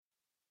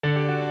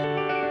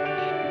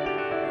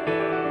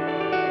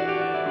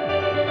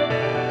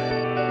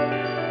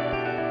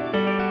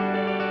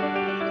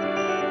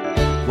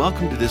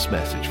Welcome to this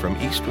message from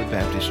Eastwood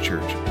Baptist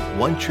Church,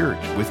 one church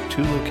with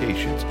two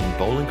locations in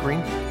Bowling Green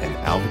and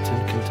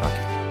Alvaton,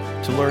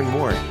 Kentucky. To learn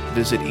more,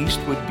 visit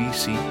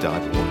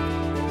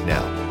eastwoodbc.org.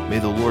 Now, may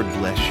the Lord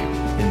bless you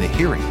in the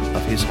hearing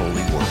of His holy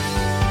word.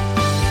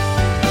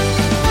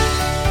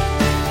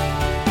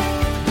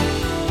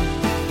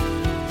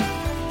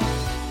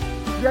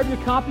 Grab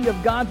your copy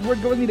of God's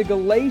Word. Go with me to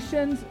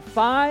Galatians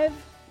 5.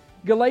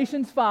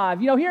 Galatians 5.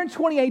 You know, here in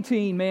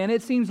 2018, man,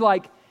 it seems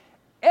like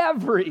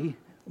everybody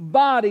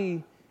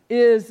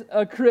is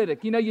a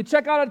critic. You know, you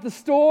check out at the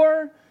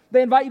store,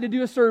 they invite you to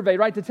do a survey,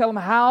 right, to tell them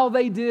how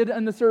they did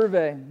in the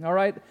survey, all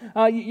right?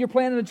 You're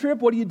planning a trip.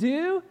 What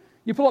do?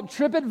 You pull up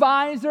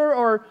TripAdvisor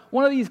or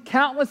one of these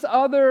countless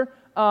other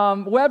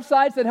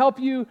websites that help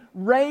you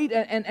rate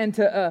and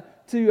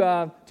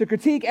to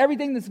critique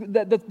everything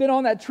that's been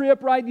on that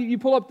trip, right? You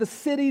pull up the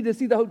city to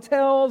see the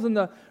hotels and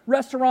the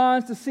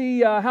restaurants to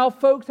see how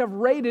folks have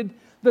rated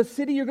the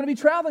city you're going to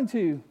be traveling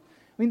to.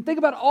 I mean, think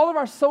about all of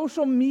our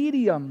social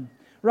media,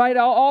 right?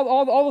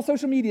 All the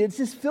social media. It's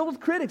just filled with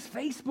critics.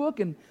 Facebook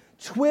and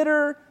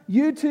Twitter,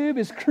 YouTube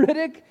is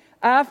critic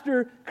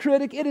after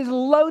critic. It is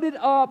loaded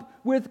up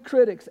with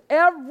critics.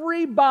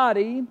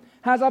 Everybody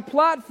has a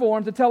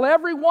platform to tell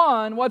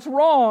everyone what's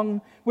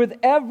wrong with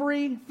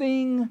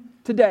everything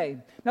today.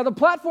 Now, the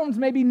platforms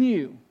may be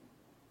new,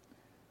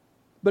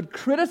 but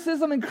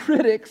criticism and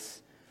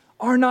critics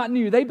are not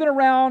new. They've been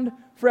around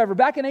forever.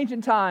 Back in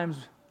ancient times,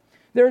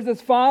 there was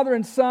this father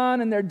and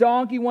son and their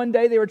donkey. One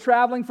day they were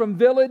traveling from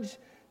village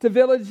to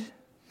village.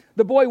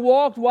 The boy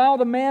walked while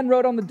the man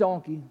rode on the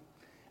donkey.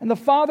 And the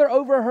father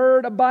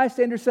overheard a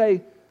bystander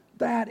say,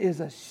 "That is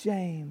a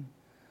shame.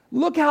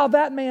 Look how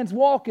that man's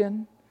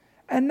walking,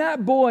 and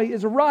that boy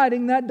is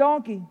riding that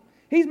donkey.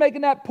 He's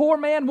making that poor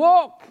man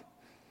walk."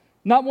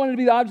 Not wanting to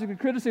be the object of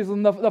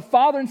criticism, the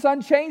father and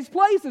son changed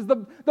places.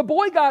 The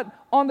boy got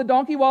on the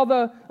donkey while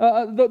the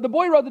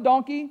boy rode the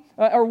donkey,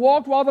 or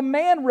walked while the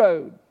man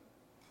rode.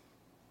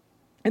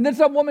 And then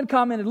some woman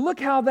commented, "Look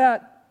how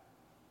that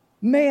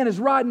man is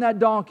riding that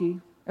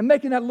donkey and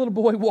making that little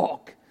boy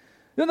walk."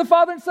 Then the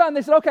father and son,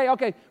 they said,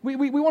 okay, we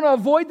want to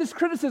avoid this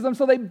criticism.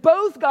 So they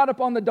both got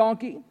up on the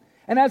donkey.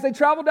 And as they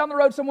traveled down the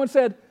road, someone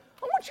said,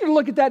 "I want you to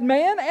look at that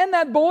man and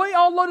that boy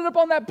all loaded up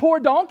on that poor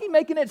donkey,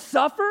 making it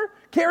suffer,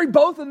 carry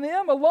both of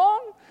them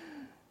along."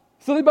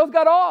 So they both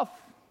got off.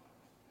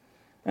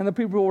 And the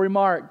people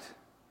remarked,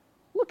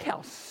 "Look how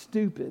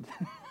stupid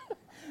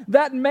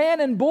that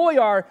man and boy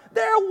are.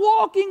 They're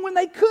walking when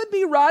they could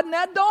be riding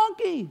that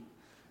donkey."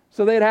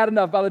 So they had had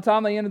enough. By the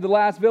time they entered the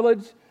last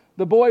village,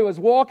 the boy was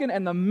walking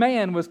and the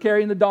man was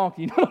carrying the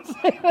donkey. You know what I'm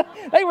saying?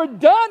 They were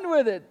done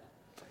with it.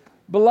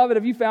 Beloved,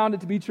 have you found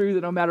it to be true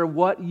that no matter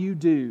what you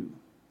do,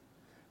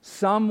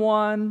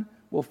 someone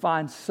will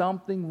find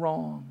something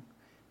wrong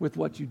with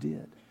what you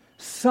did?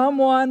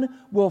 Someone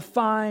will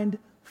find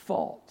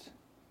fault.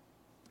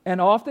 And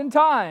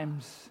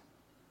oftentimes,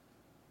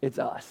 it's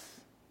us.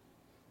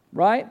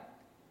 Right?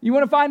 You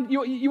want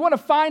to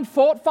find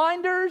fault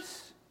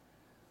finders?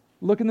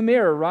 Look in the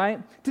mirror,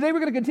 right? Today we're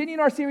going to continue in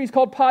our series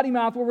called Potty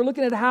Mouth, where we're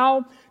looking at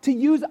how to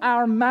use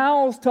our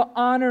mouths to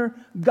honor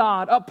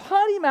God. A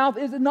potty mouth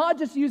is not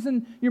just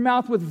using your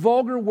mouth with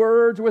vulgar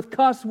words or with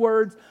cuss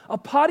words. A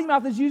potty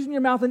mouth is using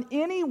your mouth in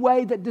any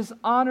way that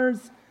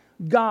dishonors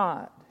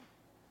God.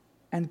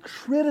 And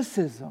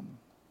criticism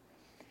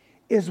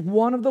is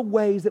one of the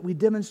ways that we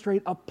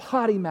demonstrate a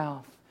potty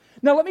mouth.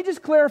 Now, let me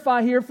just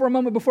clarify here for a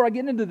moment before I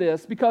get into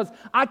this, because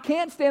I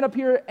can't stand up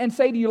here and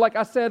say to you, like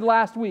I said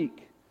last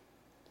week,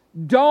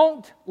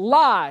 don't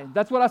lie.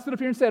 That's what I stood up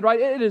here and said, right?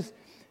 It is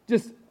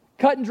just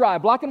cut and dry,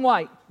 black and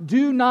white.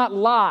 Do not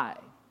lie.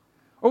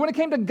 Or when it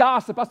came to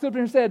gossip, I stood up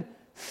here and said,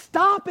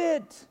 stop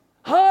it.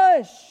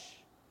 Hush.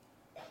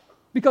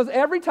 Because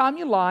every time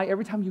you lie,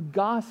 every time you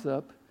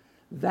gossip,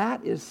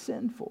 that is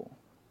sinful.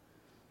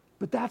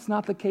 But that's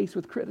not the case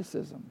with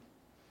criticism.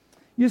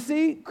 You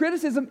see,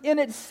 criticism in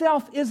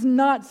itself is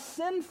not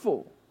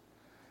sinful.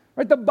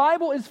 Right? The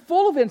Bible is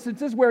full of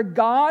instances where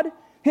God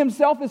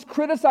Himself is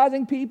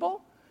criticizing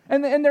people.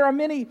 And there are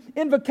many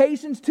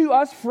invocations to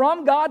us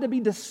from God to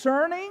be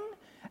discerning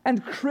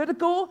and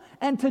critical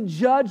and to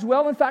judge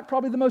well. In fact,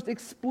 probably the most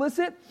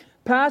explicit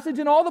passage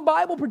in all the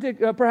Bible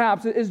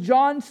perhaps is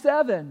John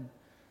 7,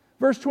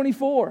 verse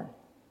 24,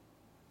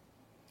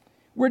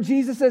 where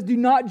Jesus says, "Do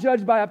not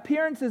judge by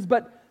appearances,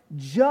 but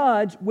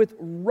judge with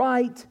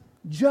right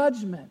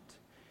judgment."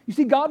 You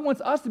see, God wants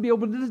us to be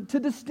able to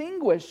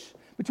distinguish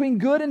between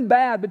good and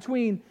bad,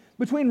 between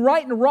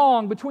right and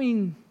wrong,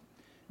 between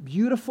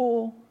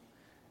beautiful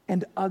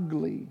and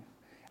ugly.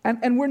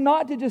 And we're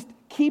not to just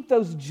keep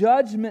those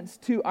judgments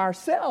to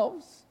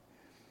ourselves.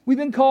 We've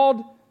been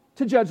called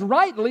to judge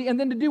rightly and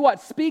then to do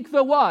what? Speak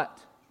the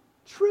what?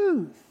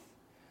 Truth.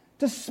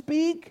 To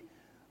speak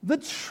the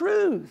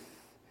truth.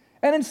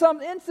 And in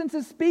some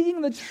instances, speaking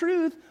the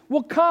truth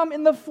will come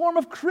in the form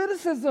of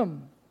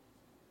criticism.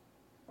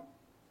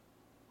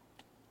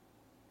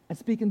 And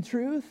speaking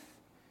truth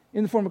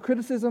in the form of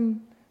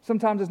criticism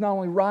sometimes is not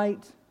only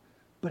right,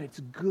 but it's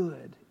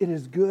good. It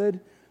is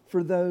good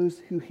for those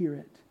who hear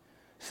it.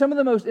 some of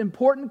the most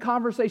important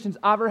conversations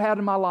I've ever had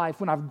in my life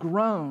when I've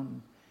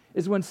grown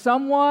is when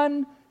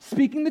someone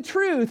speaking the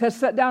truth has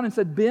sat down and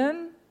said,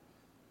 Ben,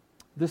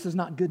 this is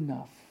not good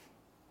enough.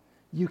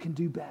 You can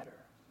do better.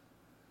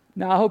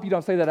 Now, I hope you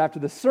don't say that after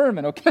the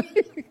sermon, okay?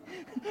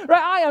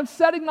 Right? I am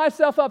setting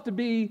myself up to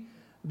be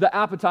the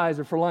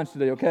appetizer for lunch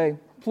today, okay?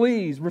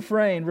 Please,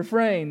 refrain.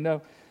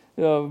 No,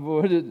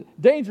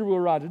 danger, Will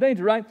Rogers,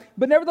 danger, right?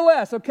 But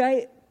nevertheless,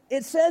 okay,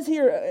 it says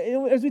here,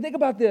 as we think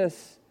about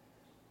this,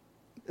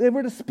 that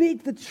we're to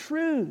speak the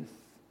truth.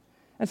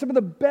 And some of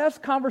the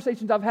best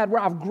conversations I've had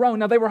where I've grown,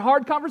 now they were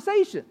hard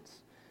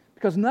conversations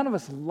because none of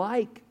us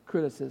like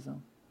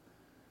criticism.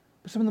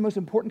 But some of the most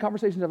important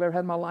conversations I've ever had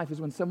in my life is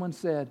when someone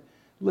said,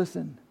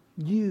 listen,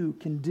 you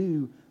can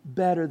do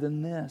better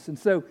than this. And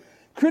so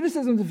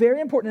criticism is very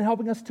important in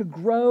helping us to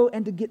grow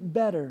and to get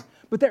better.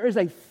 But there is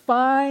a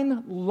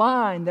fine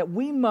line that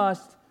we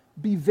must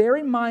be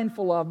very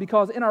mindful of,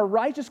 because in our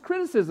righteous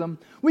criticism,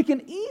 we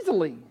can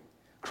easily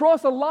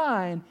cross a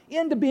line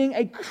into being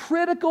a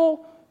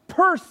critical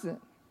person.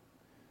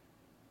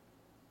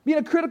 Being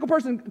a critical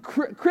person,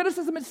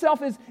 criticism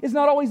itself is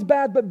not always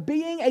bad, but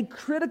being a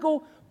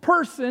critical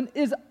person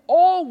is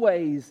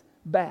always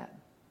bad.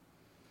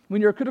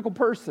 When you're a critical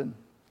person,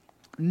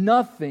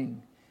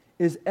 nothing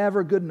is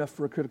ever good enough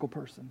for a critical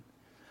person.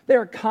 They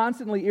are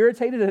constantly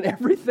irritated at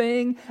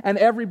everything and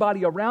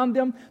everybody around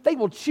them. They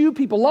will chew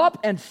people up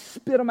and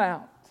spit them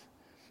out.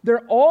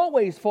 They're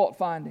always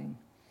fault-finding.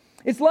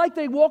 It's like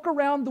they walk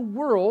around the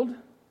world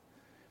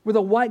with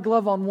a white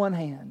glove on one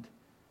hand,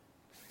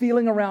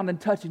 feeling around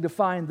and touching to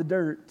find the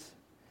dirt.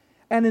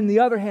 And in the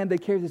other hand, they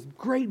carry this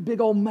great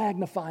big old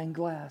magnifying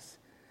glass,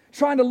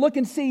 trying to look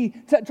and see,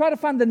 try to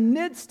find the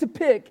nits to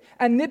pick,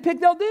 and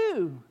nitpick they'll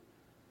do.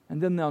 And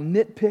then they'll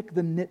nitpick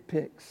the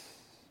nitpicks.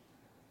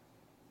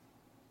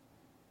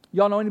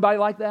 Y'all know anybody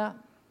like that?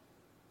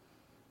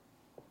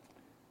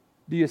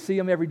 Do you see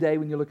them every day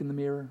when you look in the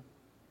mirror?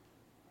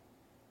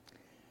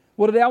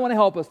 Well, today I want to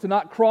help us to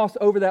not cross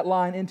over that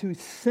line into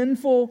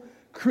sinful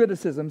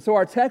criticism. So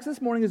our text this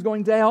morning is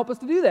going to help us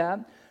to do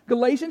that.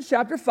 Galatians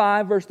chapter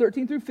 5, verse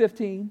 13 through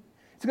 15.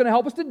 It's going to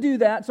help us to do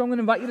that. So I'm going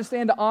to invite you to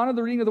stand to honor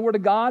the reading of the Word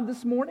of God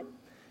this morning.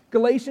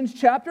 Galatians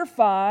chapter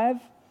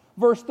 5,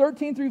 verse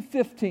 13 through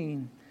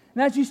 15.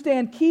 And as you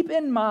stand, keep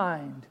in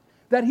mind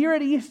that here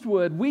at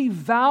Eastwood, we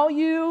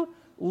value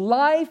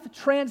life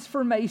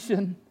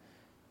transformation.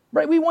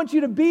 Right? We want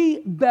you to be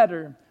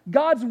better.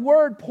 God's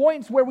Word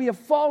points where we have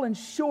fallen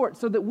short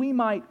so that we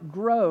might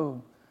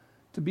grow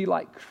to be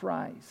like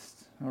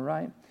Christ. All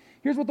right?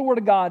 Here's what the Word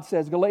of God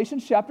says.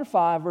 Galatians chapter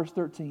 5, verse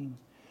 13.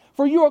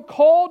 For you are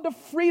called to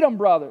freedom,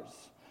 brothers.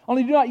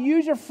 Only do not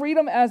use your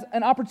freedom as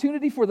an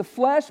opportunity for the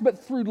flesh,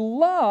 but through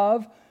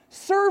love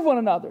serve one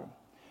another.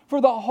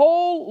 For the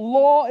whole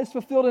law is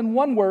fulfilled in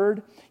one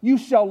word, you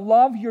shall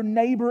love your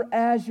neighbor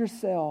as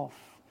yourself.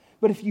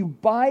 But if you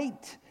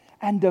bite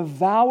and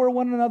devour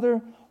one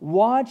another,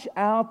 watch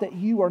out that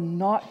you are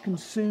not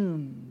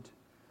consumed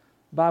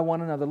by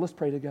one another. Let's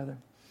pray together.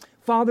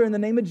 Father, in the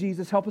name of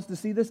Jesus, help us to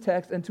see this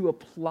text and to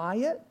apply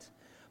it.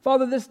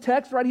 Father, this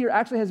text right here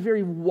actually has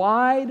very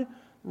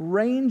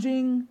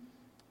wide-ranging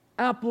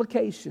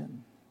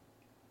application.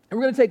 And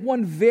we're going to take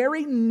one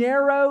very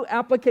narrow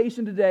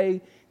application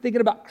today,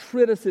 thinking about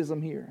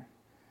criticism here.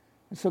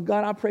 And so,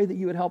 God, I pray that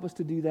you would help us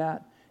to do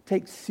that.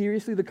 Take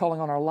seriously the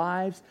calling on our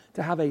lives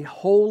to have a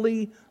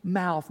holy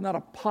mouth, not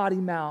a potty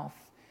mouth.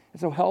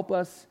 And so help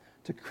us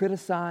to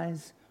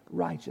criticize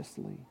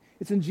righteously.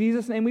 It's in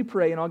Jesus' name we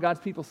pray, and all God's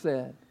people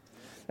said,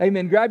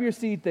 amen. Grab your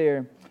seat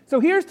there. So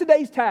here's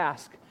today's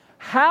task.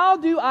 How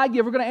do I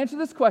give? We're going to answer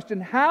this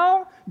question.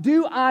 How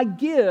do I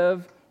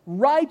give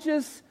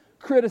righteous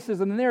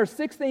criticism? And there are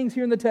 6 things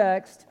here in the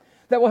text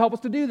that will help us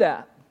to do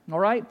that. All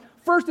right?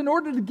 First, in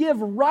order to give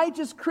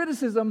righteous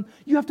criticism,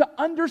 you have to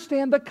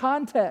understand the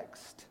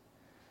context.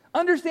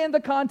 Understand the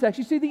context.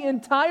 You see, the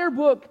entire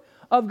book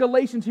of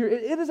Galatians here,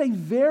 it is a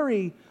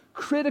very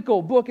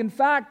critical book. In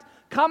fact,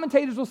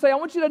 commentators will say, I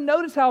want you to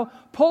notice how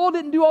Paul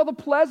didn't do all the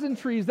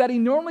pleasantries that he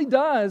normally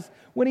does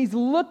when he's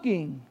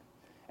looking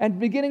and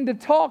beginning to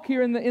talk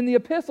here in the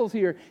epistles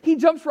here. He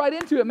jumps right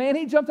into it, man.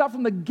 He jumps out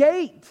from the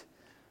gate,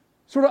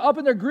 sort of up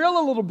in their grill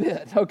a little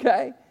bit,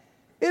 okay?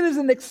 It is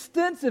an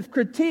extensive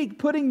critique,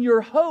 putting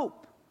your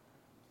hope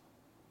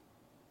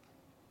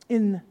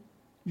in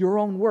your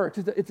own works.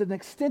 It's an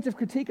extensive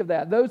critique of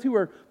that. Those who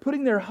are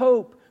putting their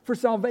hope for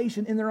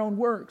salvation in their own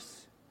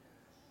works.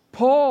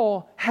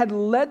 Paul had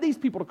led these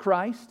people to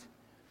Christ.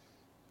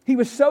 He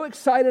was so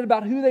excited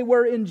about who they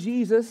were in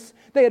Jesus.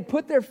 They had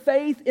put their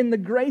faith in the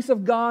grace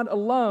of God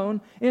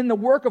alone, in the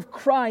work of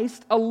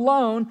Christ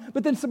alone,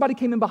 but then somebody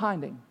came in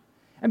behind him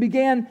and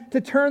began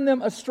to turn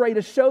them astray,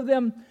 to show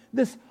them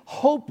this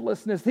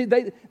hopelessness. They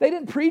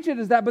didn't preach it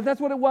as that, but that's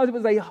what it was. It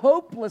was a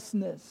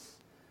hopelessness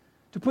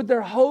to put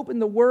their hope in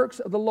the works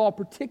of the law,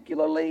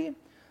 particularly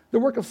the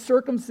work of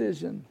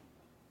circumcision.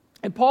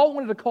 And Paul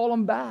wanted to call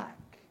them back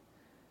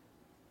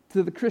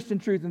to the Christian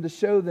truth and to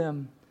show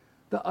them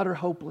the utter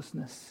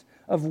hopelessness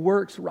of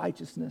works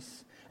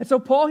righteousness. And so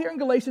Paul here in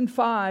Galatians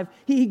 5,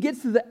 he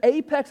gets to the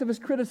apex of his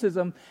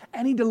criticism,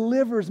 and he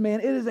delivers, man.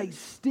 It is a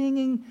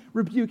stinging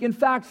rebuke. In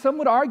fact, some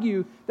would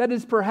argue that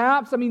is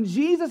perhaps,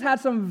 Jesus had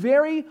some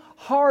very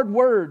hard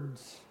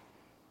words.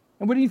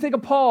 And when you think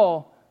of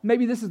Paul,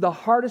 maybe this is the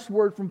hardest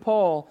word from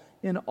Paul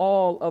in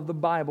all of the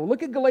Bible.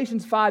 Look at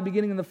Galatians 5,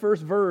 beginning in the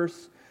first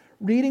verse,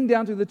 reading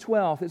down through the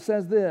 12th. It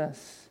says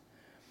this.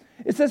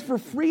 It says, "For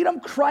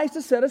freedom Christ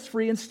has set us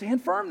free, and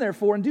stand firm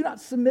therefore, and do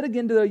not submit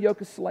again to the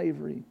yoke of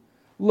slavery.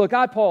 Look,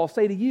 I, Paul,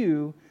 say to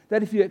you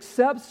that if you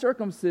accept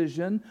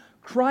circumcision,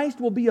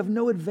 Christ will be of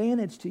no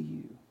advantage to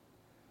you.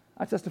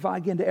 I testify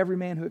again to every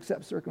man who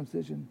accepts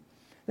circumcision,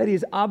 that he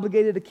is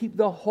obligated to keep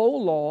the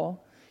whole law.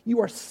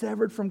 You are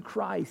severed from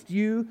Christ,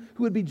 you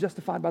who would be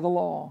justified by the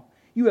law.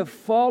 You have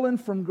fallen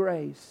from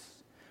grace.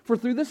 For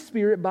through the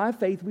Spirit, by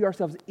faith, we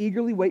ourselves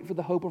eagerly wait for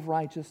the hope of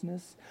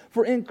righteousness.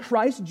 For in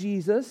Christ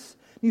Jesus,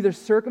 neither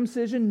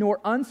circumcision nor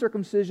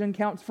uncircumcision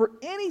counts for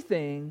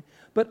anything,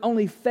 but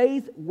only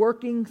faith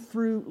working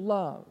through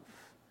love.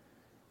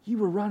 You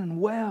were running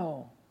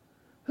well.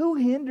 Who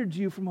hindered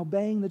you from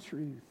obeying the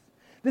truth?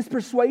 This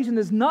persuasion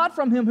is not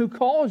from him who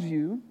calls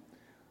you.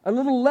 A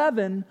little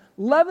leaven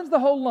leavens the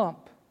whole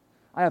lump.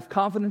 I have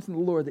confidence in the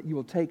Lord that you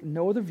will take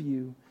no other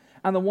view,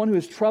 and the one who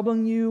is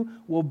troubling you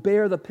will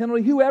bear the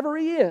penalty, whoever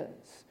he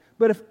is.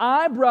 But if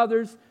I,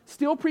 brothers,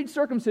 still preach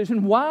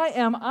circumcision, why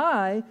am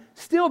I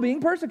still being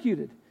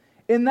persecuted?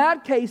 In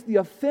that case, the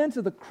offense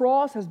of the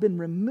cross has been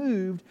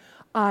removed.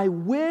 I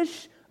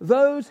wish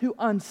those who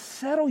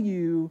unsettle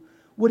you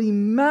would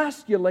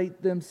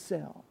emasculate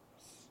themselves."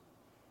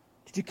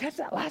 Did you catch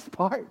that last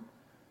part?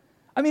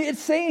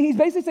 He's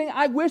basically saying,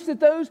 I wish that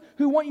those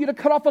who want you to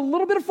cut off a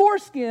little bit of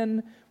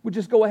foreskin would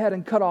just go ahead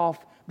and cut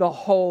off the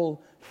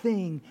whole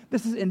thing.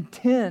 This is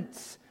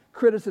intense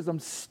criticism,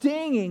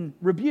 stinging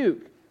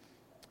rebuke.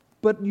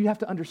 But you have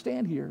to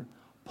understand here,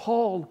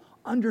 Paul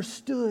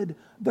understood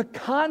the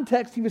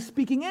context he was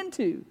speaking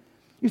into.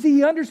 You see,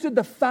 he understood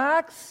the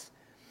facts.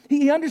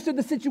 He understood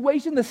the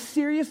situation, the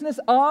seriousness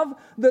of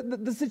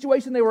the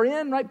situation they were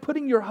in, right?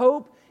 Putting your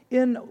hope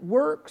in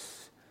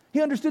works.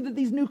 He understood that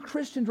these new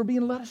Christians were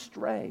being led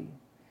astray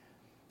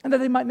and that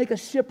they might make a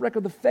shipwreck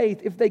of the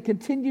faith if they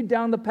continued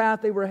down the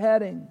path they were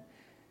heading.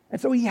 And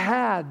so he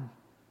had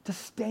to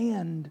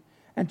stand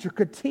and to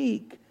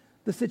critique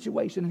the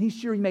situation. And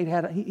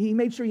he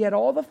made sure he had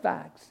all the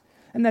facts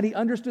and that he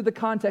understood the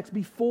context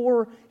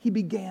before he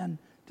began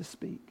to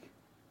speak.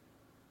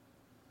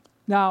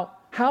 Now,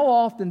 how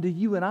often do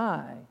you and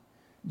I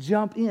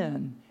jump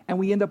in and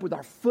we end up with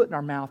our foot in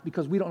our mouth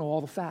because we don't know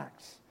all the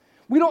facts?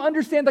 We don't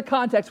understand the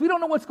context. We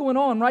don't know what's going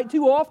on, right?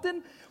 Too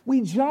often,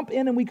 we jump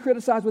in and we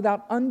criticize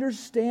without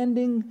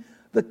understanding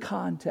the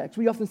context.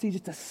 We often see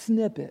just a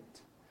snippet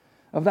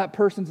of that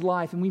person's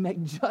life and we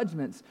make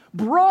judgments,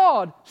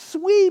 broad,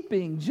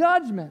 sweeping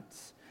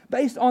judgments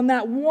based on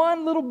that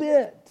one little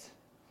bit.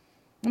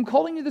 I'm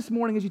calling you this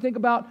morning as you think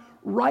about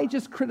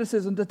righteous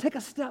criticism to take a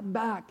step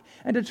back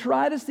and to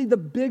try to see the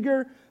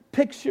bigger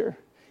picture.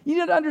 You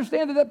need to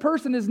understand that that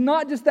person is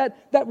not just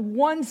that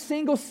one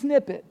single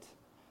snippet.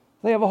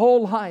 They have a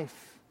whole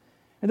life.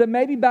 And that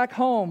maybe back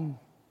home,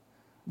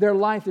 their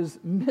life is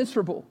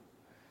miserable,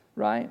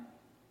 right?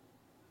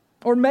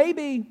 Or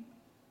maybe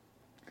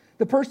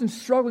the person's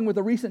struggling with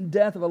the recent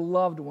death of a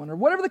loved one, or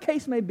whatever the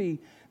case may be.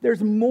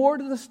 There's more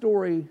to the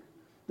story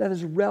that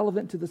is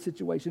relevant to the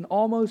situation,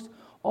 almost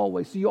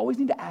always. So you always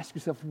need to ask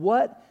yourself,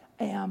 what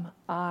am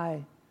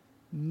I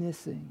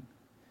missing?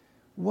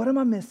 What am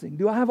I missing?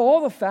 Do I have all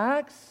the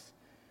facts?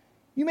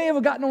 You may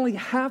have gotten only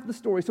half the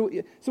story. So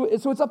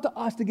it's up to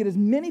us to get as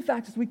many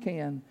facts as we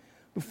can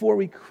before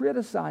we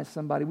criticize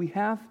somebody. We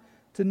have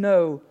to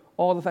know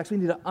all the facts. We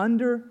need to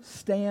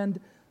understand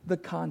the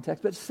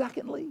context. But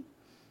secondly,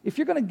 if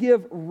you're going to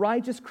give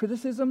righteous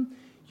criticism,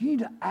 you need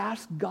to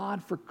ask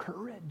God for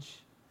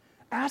courage.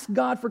 Ask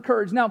God for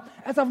courage. Now,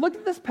 as I've looked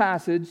at this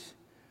passage,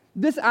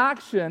 this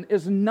action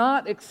is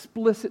not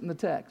explicit in the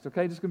text,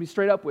 okay? Just going to be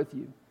straight up with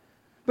you.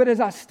 But as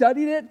I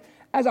studied it,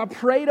 as I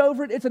prayed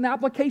over it, it's an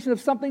application of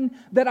something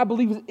that I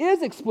believe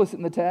is explicit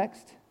in the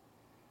text.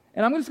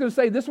 And I'm just going to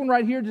say this one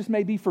right here just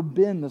may be for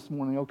Ben this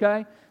morning,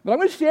 okay? But I'm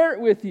going to share it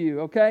with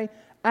you, okay?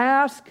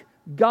 Ask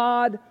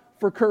God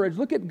for courage.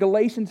 Look at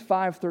Galatians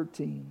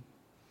 5:13.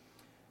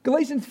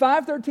 Galatians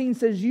 5:13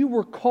 says, "You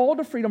were called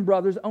to freedom,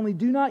 brothers, only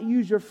do not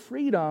use your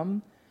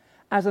freedom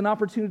as an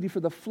opportunity for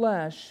the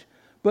flesh,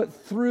 but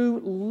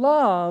through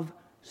love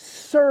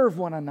serve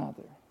one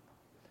another."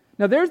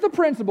 Now, there's the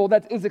principle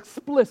that is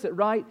explicit,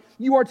 right?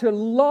 You are to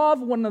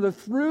love one another.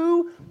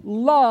 Through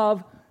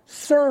love,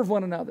 serve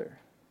one another.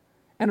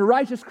 And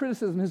righteous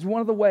criticism is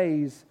one of the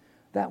ways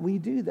that we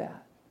do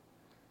that.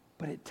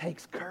 But it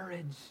takes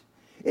courage.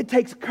 It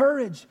takes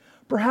courage.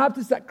 Perhaps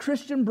it's that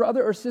Christian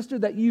brother or sister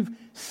that you've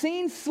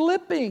seen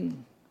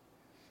slipping.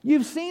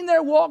 You've seen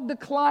their walk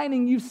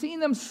declining. You've seen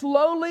them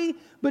slowly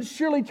but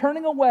surely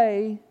turning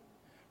away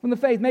from the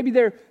faith. Maybe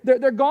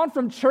they're gone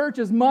from church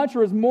as much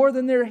or as more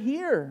than they're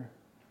here.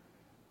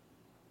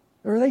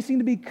 Or they seem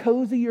to be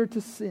cozier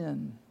to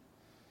sin.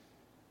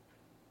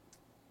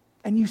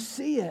 And you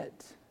see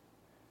it.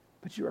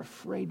 but you're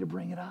afraid to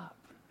bring it up.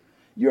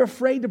 You're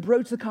afraid to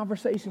broach the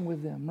conversation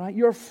with them, right?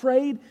 You're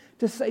afraid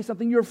to say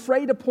something. You're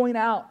afraid to point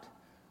out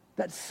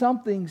that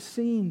something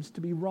seems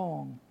to be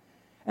wrong.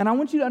 And I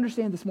want you to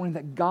understand this morning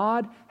that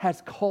God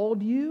has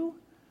called you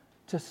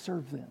to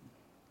serve them.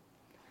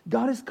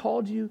 God has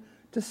called you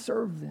to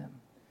serve them.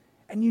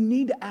 And you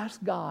need to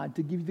ask God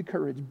to give you the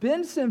courage.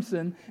 Ben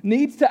Simpson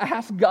needs to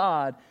ask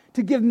God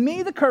to give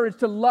me the courage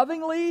to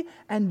lovingly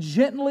and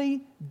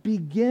gently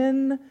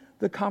begin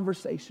the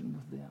conversation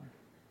with them.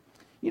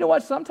 You know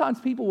what? Sometimes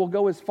people will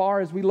go as far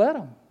as we let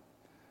them,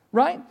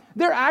 right?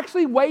 They're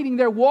actually waiting.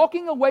 They're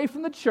walking away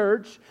from the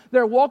church.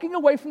 They're walking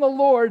away from the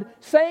Lord,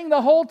 saying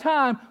the whole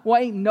time, well,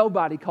 ain't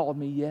nobody called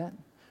me yet.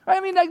 I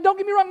mean, don't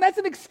get me wrong, that's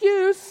an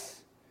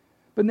excuse.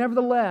 But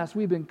nevertheless,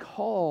 we've been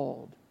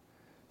called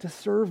to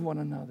serve one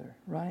another,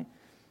 right?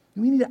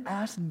 And we need to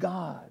ask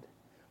God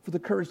for the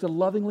courage to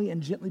lovingly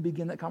and gently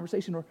begin that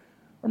conversation. Or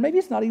maybe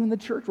it's not even the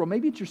church world.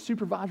 Maybe it's your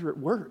supervisor at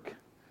work.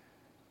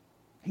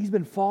 He's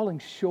been falling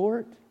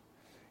short.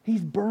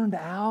 He's burned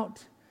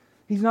out.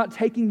 He's not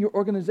taking your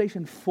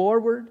organization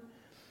forward.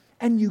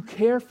 And you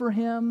care for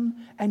him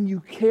and you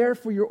care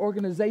for your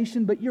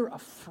organization, but you're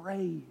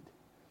afraid.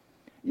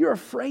 You're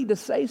afraid to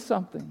say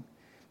something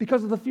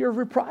because of the fear of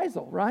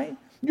reprisal, right?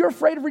 You're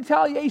afraid of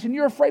retaliation.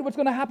 You're afraid what's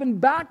going to happen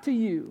back to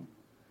you.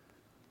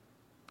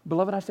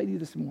 Beloved, I say to you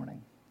this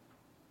morning,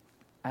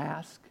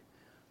 ask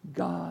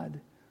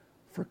God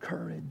for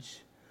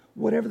courage.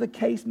 Whatever the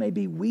case may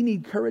be, we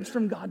need courage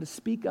from God to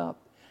speak up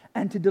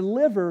and to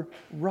deliver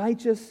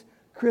righteous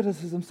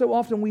criticism. So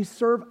often we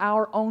serve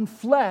our own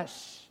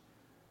flesh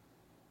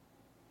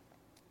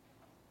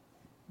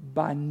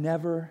by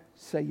never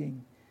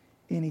saying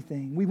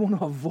anything. We want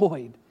to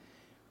avoid,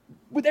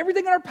 with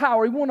everything in our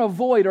power, we want to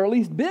avoid, or at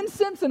least Ben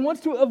Simpson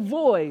wants to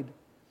avoid,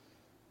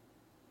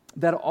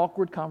 that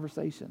awkward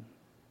conversation.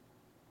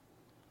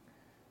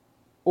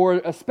 Or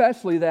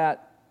especially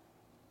that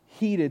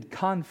heated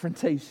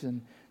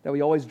confrontation that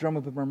we always drum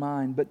up in our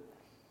mind. But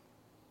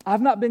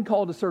I've not been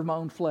called to serve my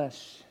own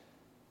flesh.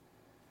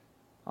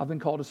 I've been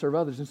called to serve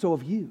others, and so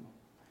have you.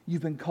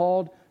 You've been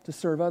called to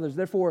serve others.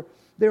 Therefore,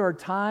 there are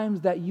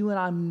times that you and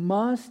I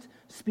must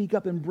speak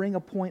up and bring a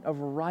point of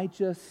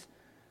righteous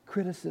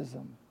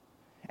criticism.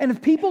 And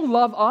if people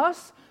love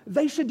us,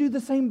 they should do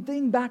the same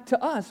thing back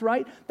to us,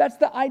 right? That's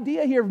the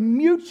idea here of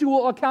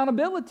mutual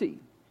accountability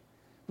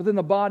within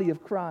the body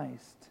of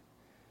Christ.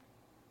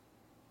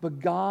 But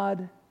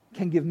God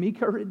can give me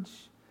courage,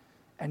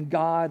 and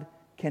God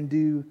can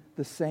do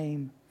the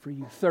same for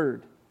you.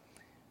 Third,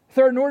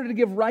 in order to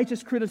give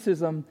righteous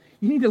criticism,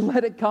 you need to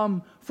let it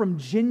come from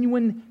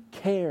genuine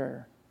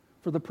care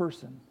for the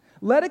person.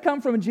 Let it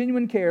come from a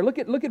genuine care. Look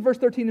at verse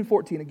 13 and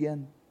 14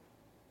 again.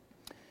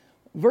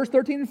 Verse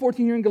 13 and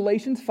 14 here in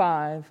Galatians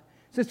 5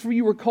 says, "For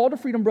you were called to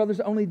freedom,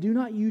 brothers, only do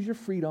not use your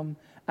freedom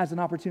as an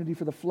opportunity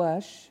for the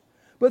flesh,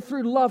 but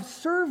through love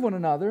serve one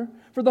another.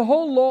 For the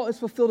whole law is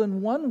fulfilled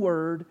in one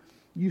word,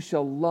 you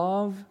shall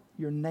love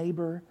your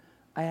neighbor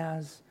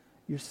as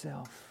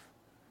yourself."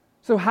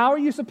 So how are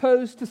you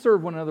supposed to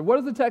serve one another? What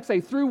does the text say?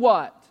 Through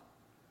what?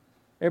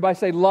 Everybody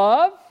say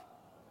love.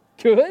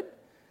 Good.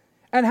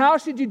 And how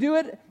should you do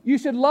it? You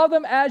should love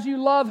them as you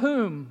love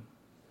whom?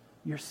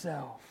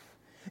 Yourself.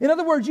 In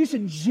other words, you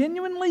should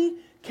genuinely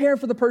care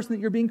for the person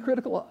that you're being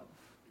critical of,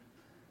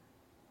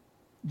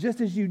 just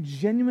as you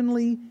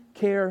genuinely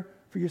care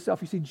for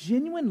yourself. You see,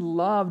 genuine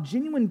love,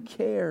 genuine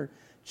care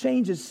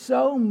changes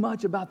so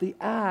much about the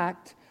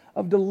act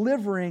of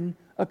delivering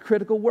a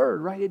critical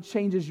word, right? It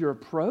changes your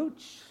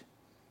approach.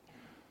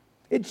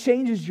 It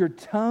changes your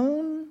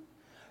tone.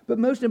 But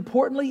most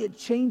importantly, it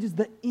changes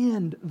the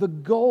end, the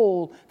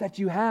goal that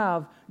you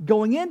have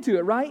going into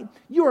it, right?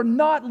 You are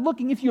not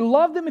looking, if you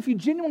love them, if you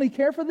genuinely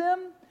care for them,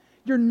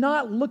 you're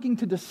not looking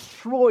to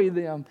destroy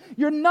them.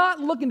 You're not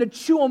looking to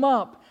chew them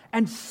up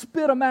and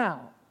spit them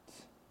out.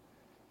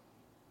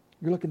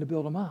 You're looking to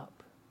build them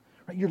up,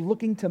 right? You're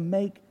looking to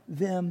make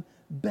them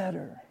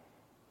better.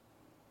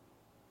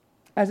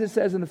 As it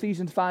says in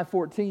Ephesians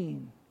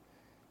 5:14,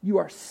 you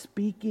are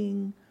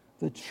speaking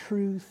the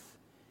truth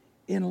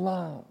in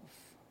love.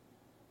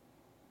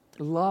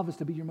 Love is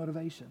to be your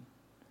motivation.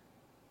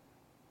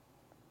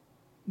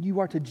 You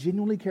are to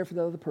genuinely care for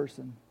the other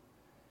person.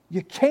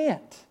 You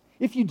can't,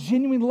 if you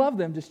genuinely love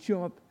them, just chew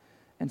them up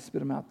and spit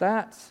them out.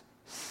 That's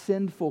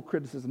sinful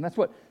criticism. That's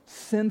what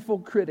sinful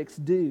critics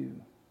do.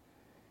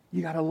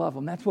 You got to love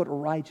them. That's what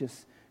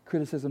righteous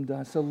criticism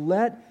does. So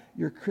let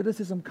your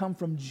criticism come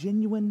from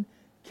genuine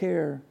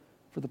care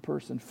for the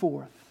person.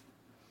 Fourth,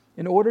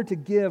 in order to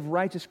give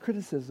righteous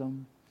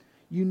criticism,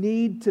 you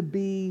need to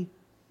be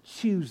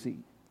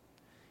choosy.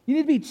 You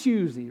need to be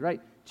choosy,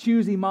 right?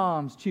 Choosy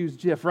moms choose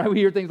Jif, right? We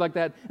hear things like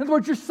that. In other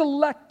words, you're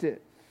selective.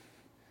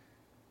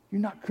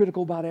 You're not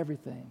critical about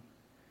everything,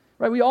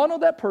 right? We all know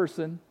that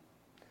person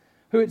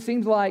who it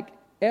seems like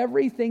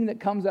everything that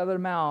comes out of their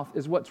mouth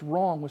is what's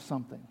wrong with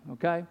something,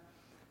 okay?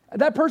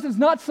 That person's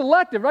not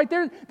selective, right?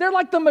 They're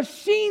like the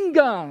machine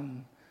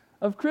gun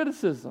of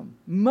criticism,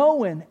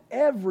 mowing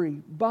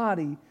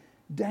everybody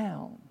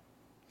down.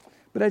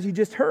 But as you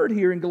just heard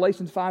here in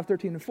Galatians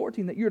 5:13 and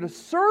 14, that you're to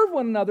serve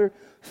one another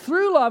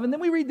through love. And then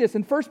we read this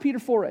in 1 Peter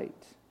 4:8.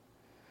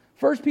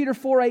 1 Peter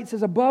 4:8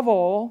 says, above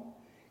all,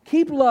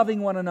 keep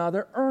loving one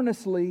another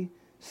earnestly,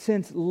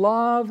 since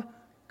love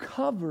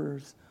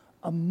covers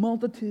a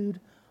multitude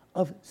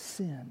of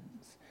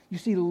sins. You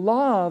see,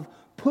 love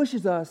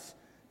pushes us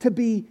to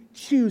be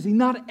choosy.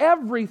 Not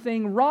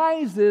everything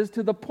rises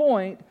to the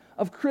point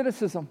of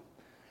criticism.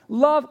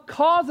 Love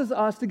causes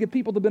us to give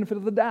people the benefit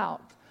of the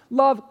doubt.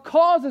 Love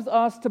causes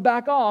us to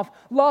back off.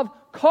 Love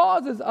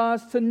causes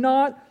us to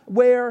not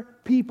wear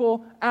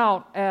people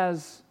out,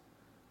 as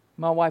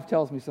my wife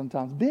tells me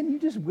sometimes. Ben, you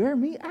just wear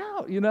me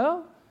out, you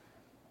know?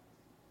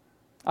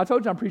 I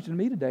told you I'm preaching to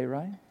me today,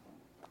 right?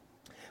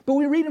 But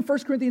we read in 1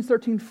 Corinthians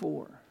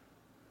 13:4.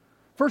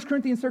 1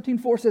 Corinthians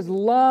 13:4 says,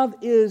 love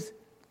is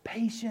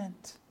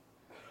patient.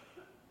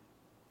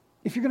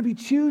 If you're going to be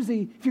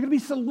choosy, if you're going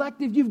to be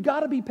selective, you've got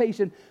to be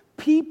patient.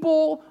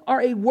 People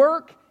are a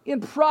work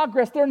in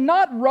progress. They're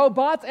not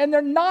robots, and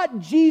they're not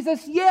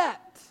Jesus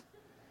yet.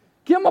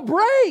 Give them a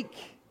break.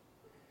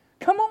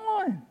 Come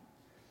on.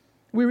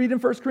 We read in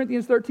 1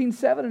 Corinthians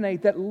 13:7 and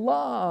 8 that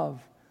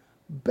love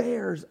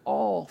bears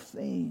all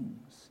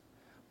things,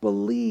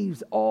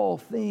 believes all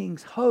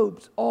things,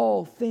 hopes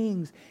all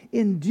things,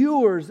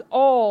 endures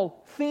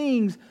all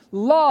things.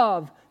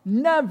 Love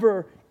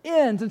never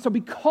ends. And so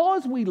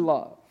because we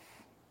love,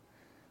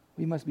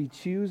 we must be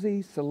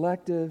choosy,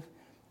 selective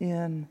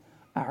in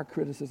our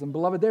criticism.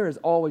 Beloved, there is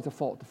always a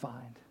fault to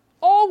find.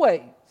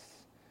 Always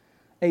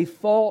a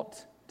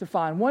fault to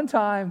find. One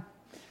time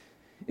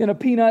in a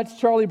Peanuts,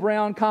 Charlie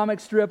Brown comic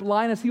strip,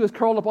 Linus, he was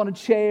curled up on a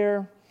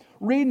chair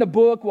reading a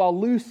book while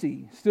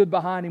Lucy stood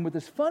behind him with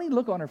this funny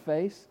look on her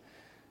face.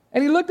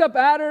 And he looked up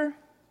at her,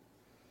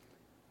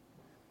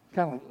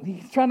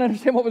 he's trying to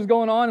understand what was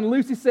going on, and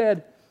Lucy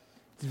said,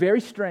 it's very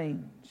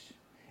strange.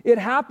 It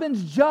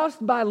happens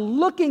just by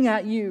looking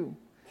at you.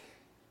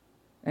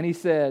 And he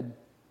said,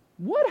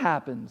 what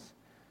happens?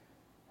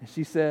 And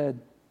she said,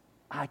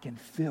 I can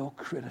feel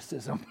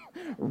criticism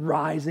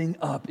rising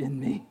up in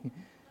me.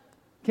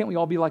 Can't we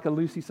all be like a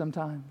Lucy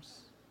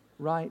sometimes?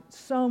 Right?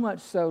 So much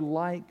so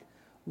like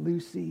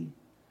Lucy.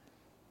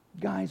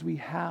 Guys, we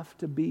have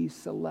to be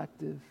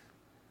selective,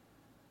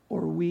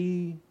 or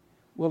we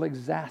will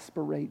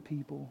exasperate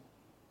people.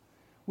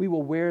 We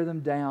will wear them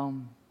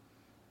down,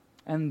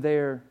 and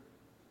their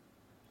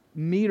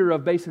meter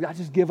of basically, I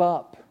just give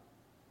up.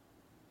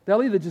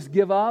 They'll either just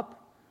give up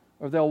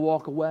or they'll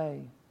walk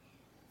away.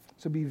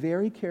 So be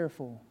very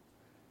careful.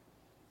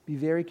 Be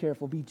very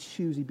careful. Be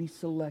choosy. Be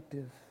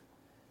selective.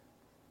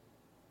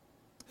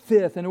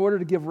 Fifth, in order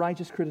to give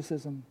righteous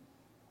criticism,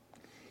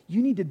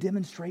 you need to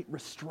demonstrate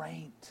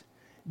restraint.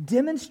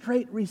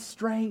 Demonstrate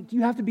restraint.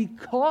 You have to be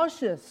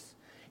cautious.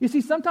 You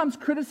see, sometimes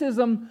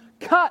criticism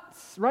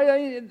cuts,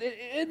 right?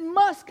 It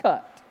must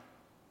cut.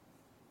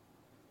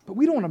 But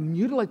we don't want to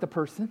mutilate the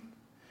person,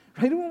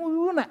 right?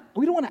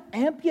 We don't want to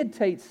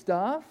amputate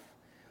stuff.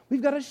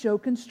 We've got to show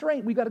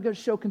constraint. We've got to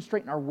show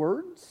constraint in our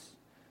words.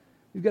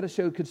 We've got to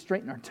show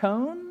constraint in our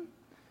tone.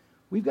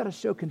 We've got to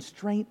show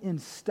constraint in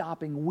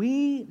stopping.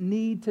 We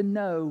need to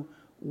know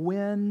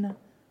when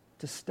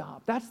to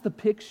stop. That's the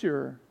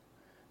picture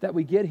that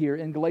we get here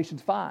in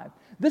Galatians 5.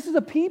 This is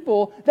a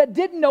people that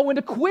didn't know when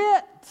to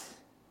quit.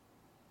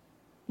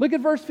 Look at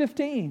verse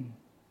 15.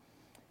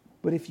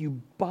 But if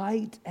you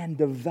bite and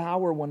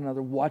devour one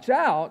another, watch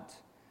out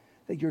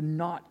that you're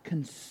not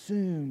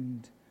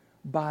consumed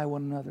by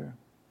one another.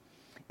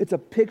 It's a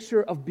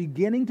picture of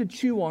beginning to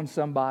chew on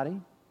somebody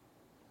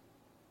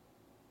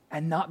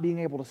and not being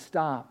able to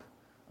stop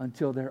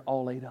until they're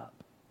all ate up.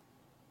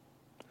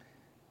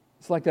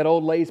 It's like that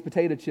old Lay's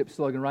potato chip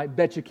slogan, right?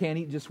 Bet you can't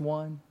eat just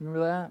one.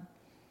 Remember that?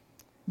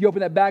 You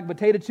open that bag of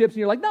potato chips and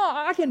you're like, no,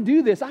 I can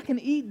do this. I can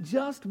eat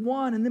just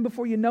one. And then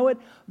before you know it,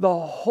 the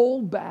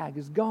whole bag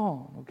is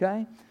gone,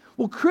 okay?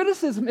 Well,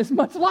 criticism is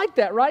much like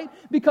that, right?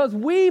 Because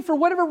we, for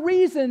whatever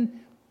reason,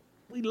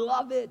 we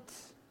love it.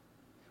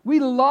 We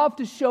love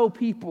to show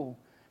people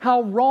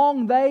how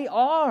wrong they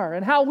are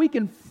and how we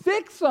can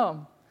fix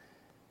them.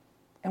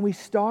 And we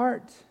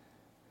start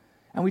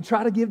and we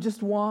try to give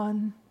just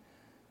one.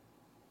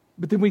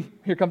 But then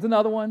here comes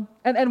another one.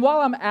 And while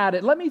I'm at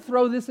it, let me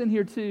throw this in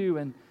here too.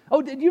 And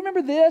oh, do you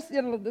remember this?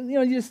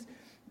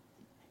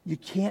 You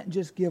can't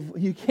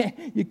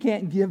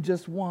give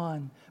just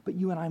one. But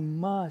you and I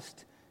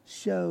must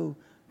show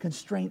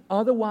constraint.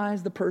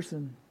 Otherwise, the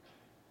person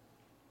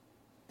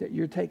that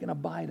you're taking a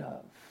bite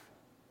of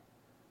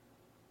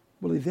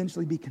will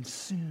eventually be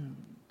consumed.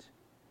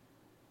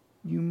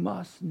 You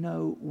must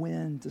know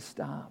when to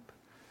stop.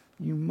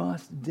 You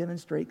must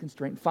demonstrate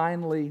constraint.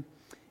 Finally,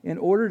 in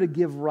order to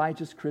give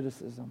righteous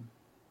criticism,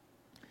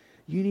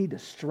 you need to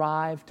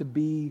strive to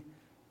be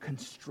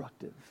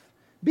constructive.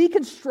 Be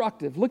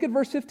constructive. Look at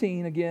verse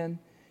 15 again.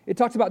 It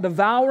talks about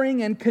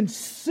devouring and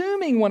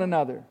consuming one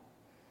another.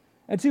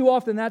 And too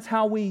often that's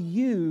how we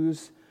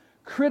use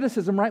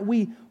criticism, right?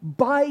 We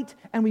bite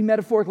and we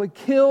metaphorically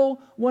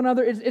kill one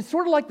another. It's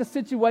sort of like the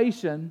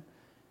situation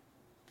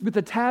with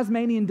the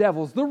Tasmanian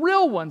devils, the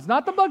real ones,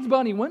 not the Bugs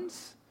Bunny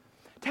ones.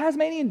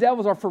 Tasmanian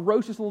devils are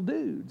ferocious little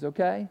dudes,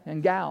 okay,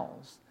 and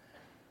gals.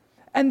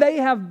 And they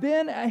have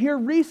been, here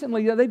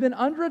recently, they've been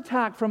under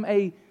attack from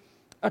a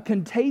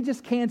contagious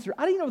cancer.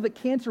 I didn't know that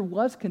cancer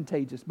was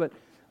contagious, but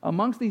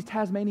amongst these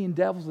Tasmanian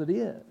devils it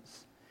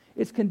is.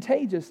 It's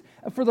contagious.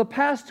 For the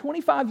past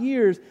 25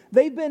 years,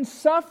 they've been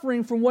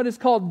suffering from what is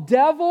called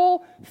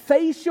devil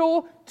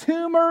facial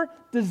tumor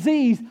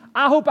disease.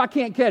 I hope I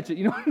can't catch it.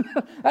 You know,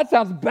 that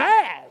sounds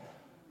bad.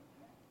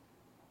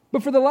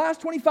 But for the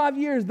last 25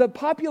 years, the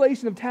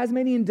population of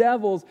Tasmanian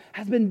devils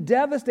has been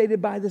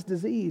devastated by this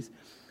disease.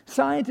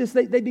 Scientists,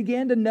 they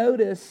began to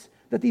notice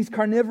that these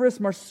carnivorous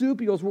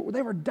marsupials,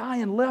 they were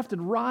dying left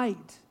and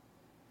right.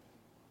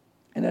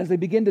 And as they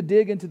began to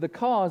dig into the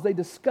cause, they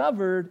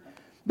discovered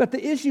that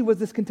the issue was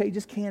this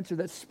contagious cancer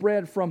that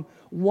spread from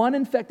one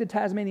infected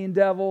Tasmanian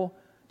devil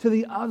to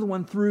the other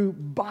one through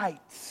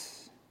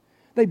bites.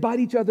 They bite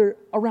each other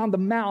around the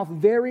mouth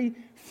very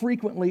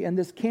frequently, and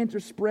this cancer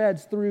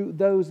spreads through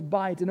those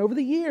bites. And over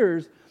the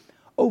years,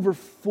 over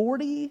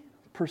 40%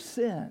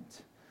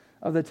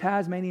 of the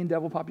Tasmanian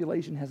devil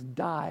population has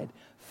died.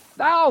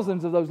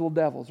 Thousands of those little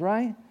devils,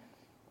 right?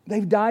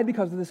 They've died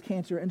because of this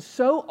cancer. And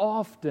so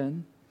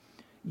often,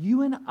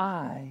 you and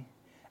I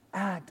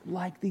act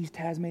like these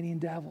Tasmanian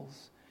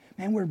devils.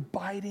 Man, we're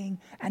biting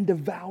and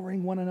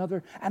devouring one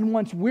another. And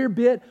once we're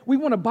bit, we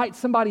want to bite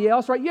somebody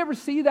else, right? You ever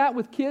see that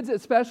with kids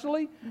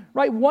especially?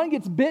 Right? One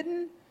gets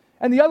bitten,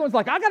 and the other one's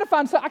like, I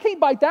can't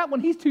bite that one.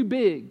 He's too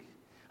big.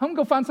 I'm going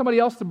to go find somebody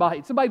else to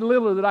bite, somebody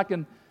littler that I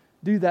can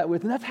do that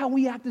with. And that's how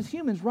we act as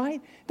humans,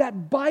 right?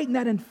 That bite and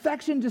that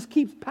infection just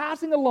keeps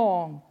passing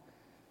along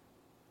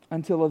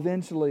until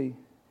eventually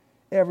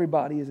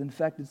everybody is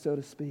infected, so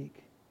to speak.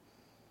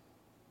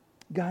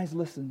 Guys,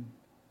 listen.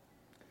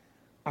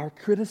 Our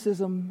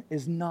criticism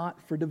is not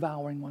for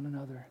devouring one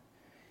another.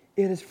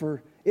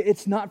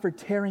 It's not for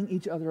tearing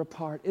each other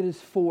apart. It is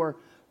for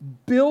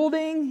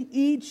building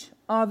each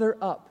other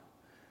up.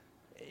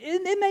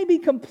 It may be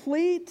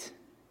complete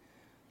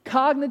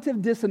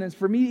cognitive dissonance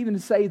for me even to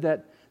say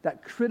that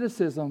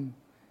criticism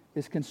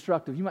is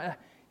constructive.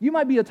 You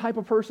might be a type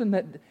of person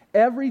that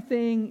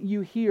everything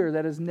you hear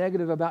that is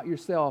negative about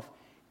yourself,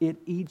 it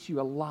eats you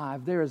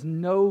alive. There is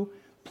no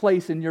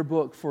place in your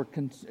book for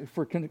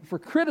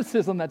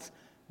criticism that's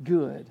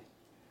good.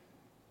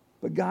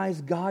 But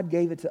guys, God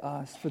gave it to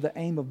us for the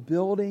aim of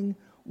building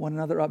one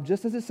another up.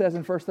 Just as it says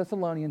in 1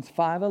 Thessalonians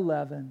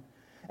 5:11.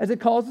 As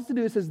it calls us to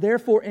do, it says,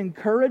 therefore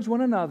encourage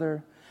one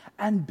another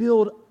and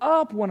build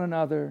up one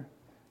another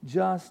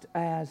just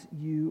as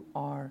you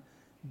are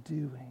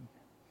doing.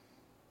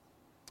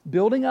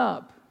 Building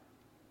up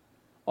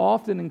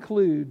often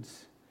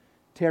includes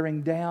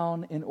tearing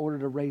down in order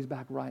to raise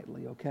back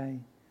rightly, okay?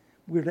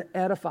 We're to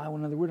edify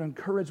one another. We're to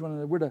encourage one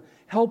another. We're to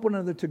help one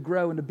another to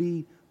grow and to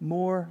be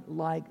more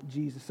like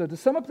Jesus. So to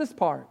sum up this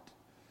part,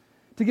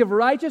 to give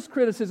righteous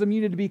criticism,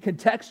 you need to be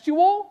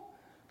contextual,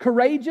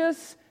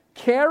 courageous,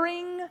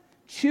 caring,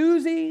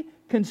 choosy,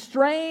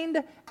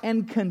 constrained,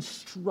 and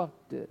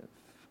constructive.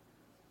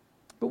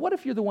 But what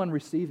if you're the one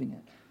receiving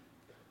it?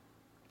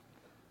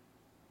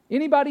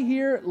 Anybody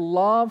here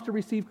love to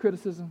receive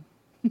criticism?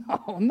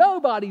 No,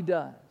 nobody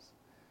does.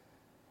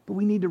 But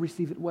we need to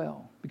receive it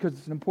well because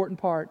it's an important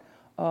part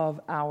of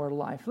our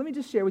life. Let me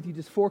just share with you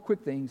just 4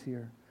 quick things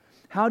here.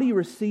 How do you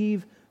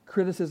receive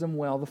criticism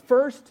well? The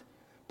first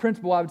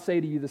principle I would say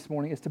to you this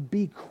morning is to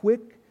be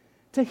quick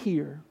to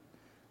hear,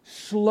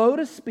 slow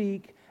to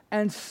speak,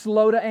 and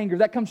slow to anger.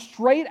 That comes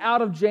straight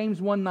out of James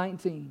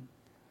 1:19.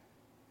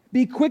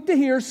 Be quick to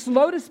hear,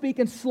 slow to speak,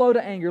 and slow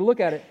to anger. Look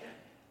at it.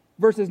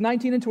 Verses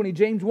 19 and 20.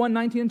 James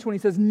 1:19 and 20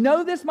 says,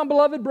 know this, my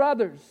beloved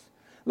brothers.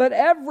 Let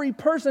every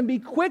person be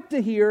quick to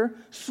hear,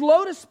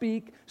 slow to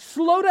speak,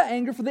 slow to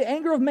anger, for the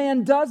anger of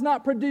man does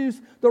not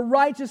produce the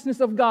righteousness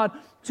of God.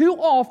 Too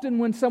often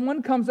when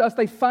someone comes to us,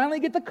 they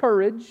finally get the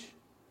courage.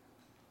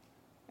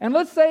 And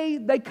let's say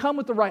they come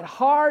with the right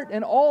heart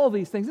and all of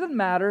these things. It doesn't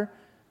matter.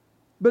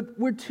 But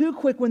we're too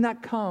quick when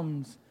that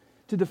comes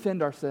to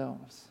defend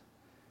ourselves.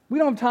 We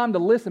don't have time to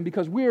listen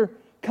because we're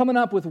coming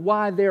up with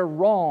why they're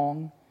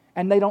wrong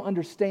and they don't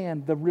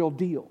understand the real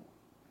deal.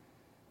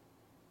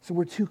 So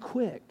we're too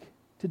quick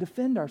to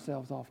defend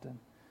ourselves often.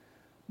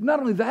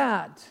 Not only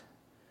that,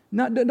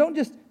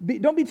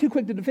 don't be too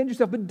quick to defend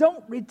yourself, but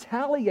don't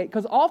retaliate.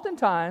 Because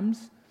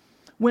oftentimes,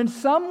 when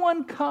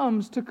someone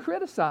comes to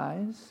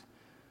criticize,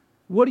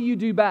 what do you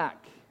do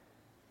back?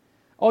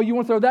 Oh, you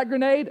want to throw that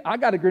grenade? I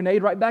got a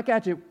grenade right back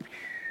at you.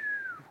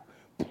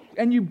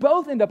 And you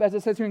both end up, as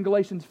it says here in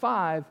Galatians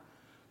 5,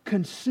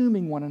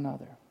 consuming one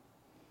another.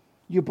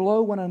 You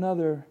blow one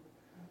another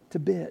to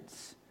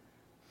bits.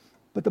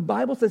 But the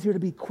Bible says here to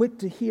be quick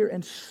to hear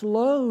and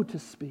slow to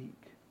speak.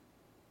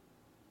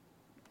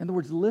 In other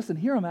words, listen,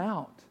 hear them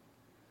out.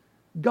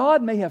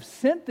 God may have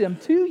sent them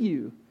to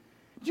you.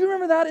 Do you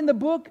remember that in the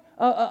book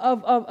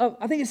of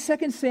I think it's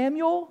 2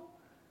 Samuel?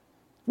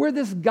 Where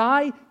this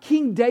guy,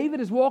 King David,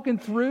 is walking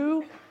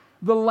through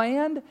the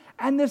land,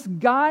 and this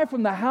guy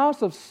from the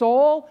house of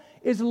Saul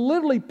is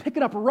literally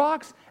picking up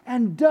rocks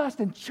and dust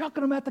and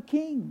chucking them at the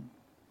king.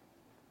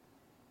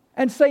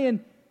 And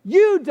saying,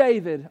 You,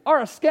 David,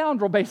 are a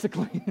scoundrel,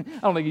 basically. I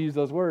don't think he used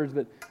those words,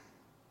 but...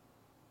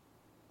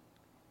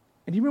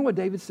 And do you remember what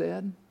David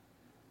said?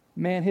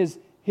 Man, his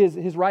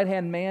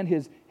right-hand man,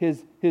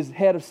 his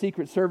head of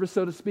secret service,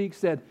 so to speak,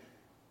 said,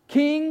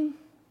 King,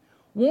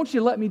 won't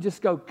you let me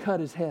just go cut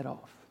his head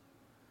off?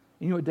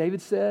 And you know what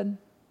David said?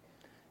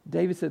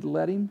 David said,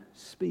 let him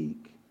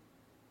speak.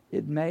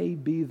 It may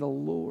be the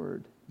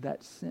Lord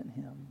that sent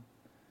him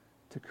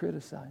to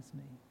criticize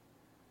me.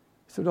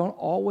 So don't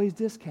always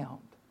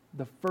discount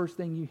the first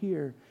thing you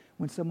hear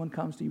when someone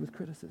comes to you with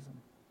criticism.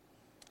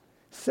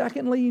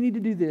 Secondly, you need to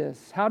do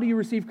this. How do you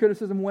receive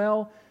criticism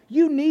well?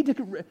 You need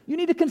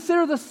to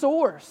consider the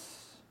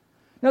source.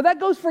 Now that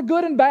goes for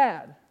good and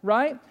bad,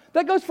 right?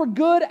 That goes for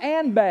good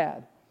and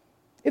bad.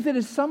 If it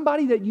is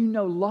somebody that you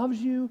know loves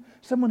you,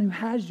 someone who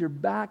has your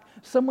back,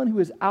 someone who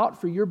is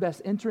out for your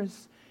best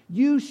interests,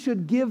 you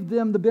should give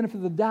them the benefit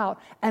of the doubt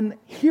and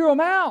hear them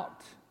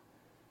out.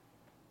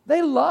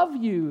 They love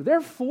you.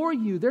 They're for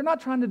you. They're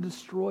not trying to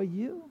destroy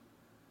you.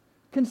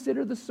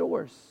 Consider the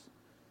source.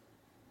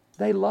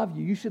 They love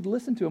you. You should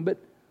listen to them. But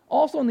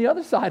also on the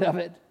other side of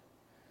it,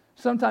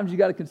 sometimes you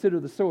got to consider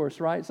the source,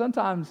 right?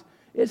 Sometimes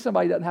it's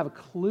somebody who doesn't have a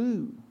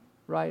clue,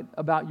 right,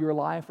 about your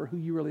life or who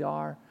you really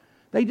are.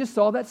 They just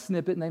saw that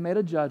snippet and they made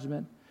a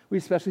judgment. We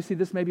especially see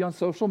this maybe on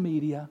social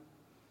media.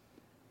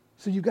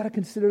 So you've got to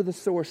consider the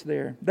source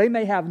there. They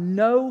may have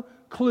no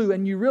clue,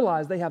 and you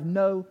realize they have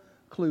no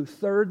clue.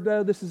 Third,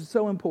 though, this is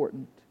so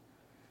important.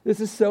 This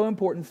is so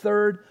important.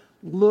 Third,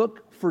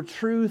 look for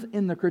truth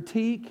in the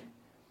critique,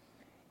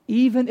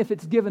 even if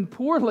it's given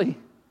poorly.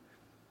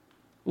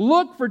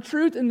 Look for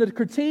truth in the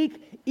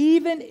critique,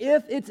 even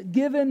if it's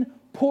given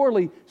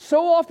poorly.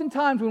 So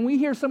oftentimes when we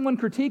hear someone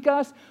critique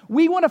us,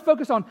 we want to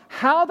focus on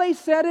how they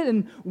said it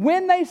and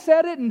when they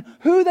said it and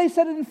who they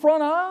said it in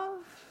front of.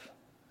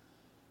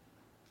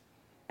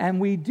 And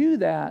we do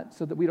that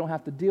so that we don't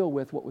have to deal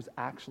with what was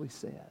actually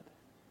said.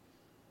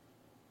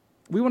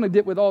 We want to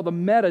deal with all the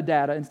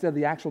metadata instead of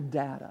the actual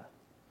data.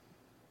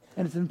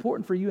 And it's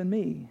important for you and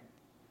me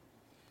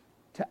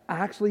to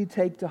actually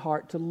take to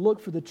heart, to look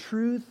for the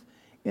truth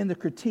in the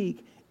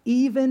critique,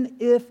 even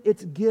if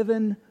it's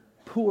given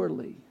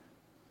poorly.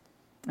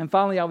 And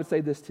finally, I would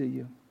say this to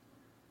you.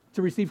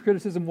 To receive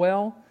criticism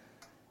well,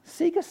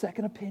 seek a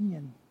second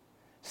opinion.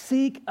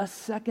 Seek a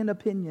second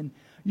opinion.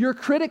 Your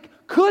critic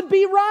could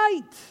be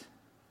right,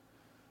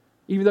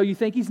 even though you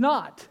think he's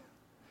not.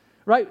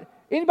 Right?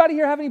 Anybody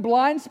here have any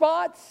blind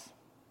spots?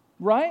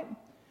 Right?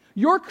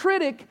 Your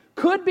critic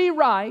could be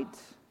right,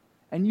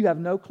 and you have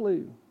no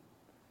clue.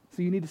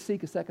 So you need to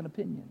seek a second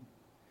opinion.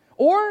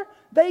 Or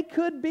they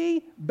could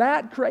be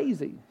bat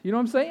crazy. You know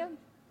what I'm saying?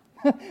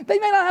 They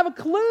may not have a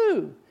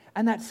clue.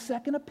 And that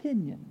second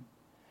opinion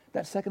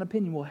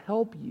will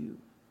help you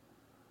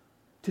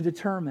to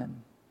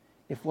determine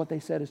if what they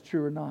said is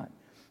true or not.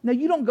 Now,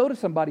 you don't go to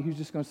somebody who's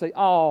just going to say,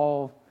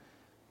 oh,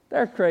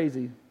 they're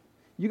crazy.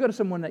 You go to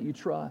someone that you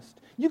trust.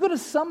 You go to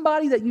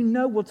somebody that you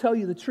know will tell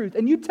you the truth.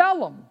 And you tell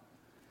them,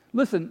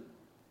 listen,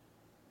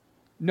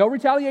 no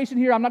retaliation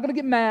here. I'm not going to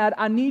get mad.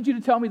 I need you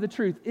to tell me the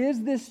truth.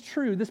 Is this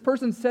true? This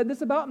person said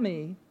this about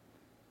me.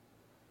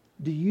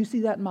 Do you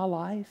see that in my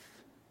life?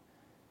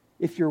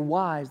 If you're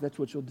wise, that's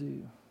what you'll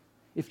do.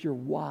 If you're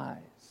wise,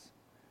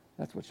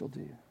 that's what you'll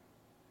do.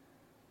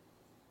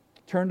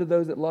 Turn to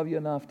those that love you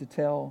enough to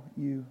tell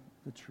you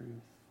the truth.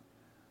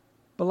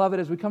 Beloved,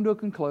 as we come to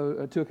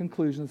a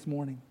conclusion this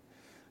morning,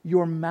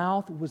 your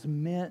mouth was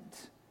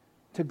meant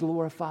to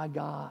glorify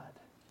God.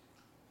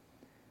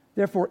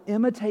 Therefore,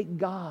 imitate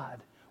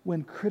God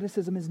when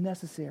criticism is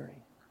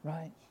necessary,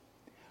 right?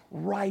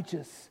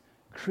 Righteous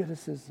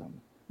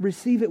criticism.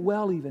 Receive it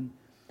well even.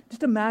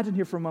 Just imagine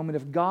here for a moment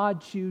if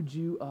God chewed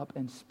you up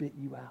and spit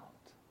you out.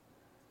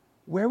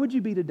 Where would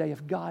you be today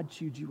if God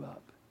chewed you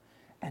up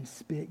and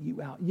spit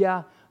you out?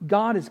 Yeah,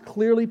 God has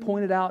clearly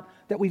pointed out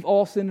that we've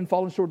all sinned and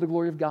fallen short of the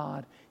glory of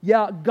God.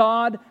 Yeah,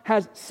 God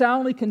has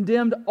soundly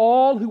condemned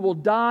all who will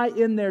die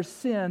in their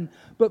sin.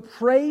 But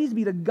praise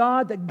be to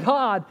God that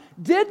God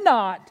did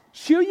not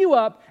chew you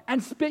up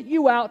and spit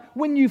you out.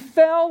 When you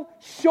fell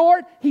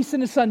short, He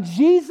sent His Son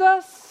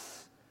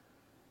Jesus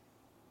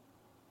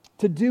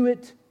to do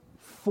it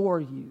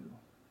for you.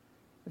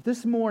 If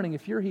this morning,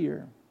 if you're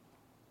here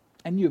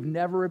and you have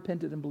never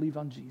repented and believed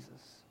on Jesus,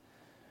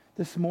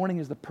 this morning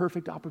is the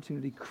perfect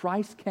opportunity.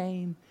 Christ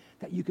came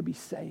that you could be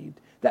saved,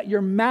 that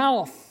your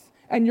mouth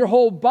and your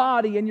whole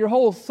body and your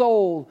whole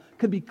soul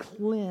could be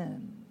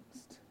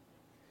cleansed.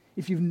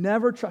 If you've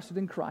never trusted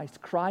in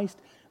Christ, Christ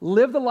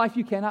lived the life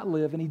you cannot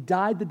live, and He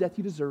died the death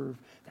you deserve,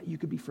 that you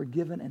could be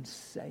forgiven and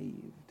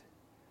saved.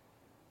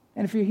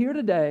 And if you're here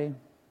today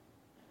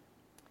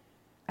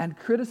and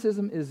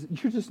criticism is,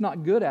 you're just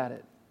not good at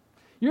it.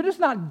 You're just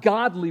not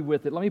godly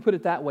with it. Let me put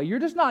it that way. You're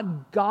just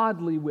not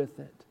godly with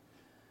it.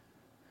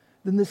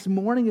 Then this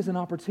morning is an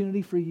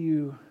opportunity for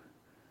you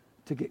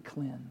to get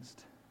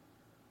cleansed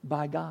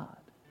by God.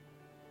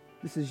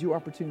 This is your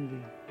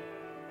opportunity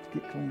to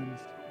get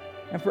cleansed.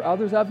 And for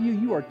others of you,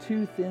 you are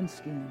too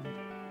thin-skinned.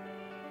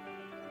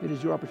 It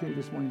is your opportunity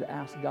this morning to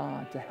ask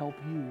God to help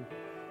you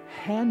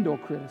handle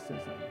criticism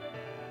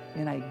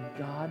in a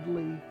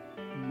godly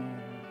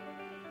manner.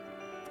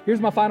 Here's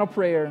my final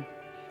prayer.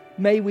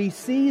 May we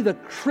see the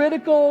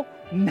critical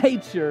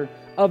nature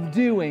of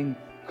doing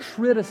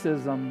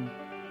criticism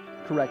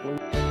correctly.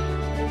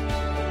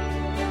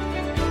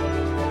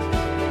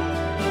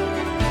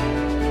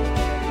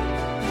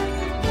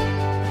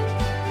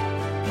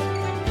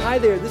 Hi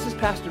there, this is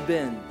Pastor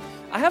Ben.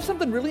 I have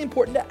something really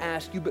important to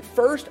ask you, but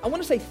first, I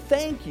want to say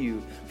thank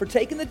you for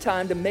taking the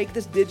time to make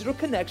this digital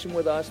connection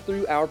with us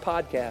through our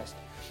podcast.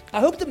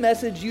 I hope the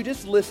message you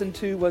just listened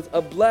to was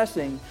a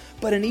blessing,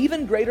 but an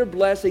even greater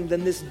blessing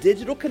than this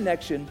digital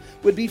connection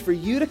would be for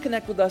you to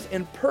connect with us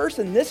in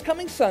person this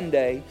coming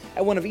Sunday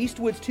at one of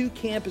Eastwood's 2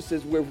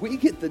 campuses where we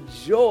get the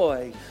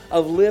joy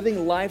of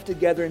living life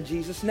together in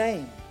Jesus'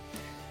 name.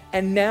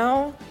 And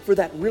now for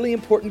that really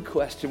important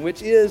question,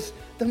 which is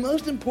the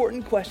most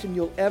important question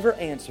you'll ever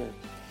answer.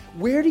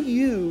 Where do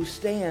you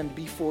stand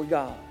before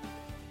God?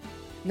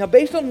 Now,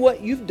 based on what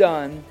you've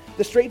done,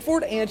 the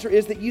straightforward answer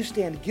is that you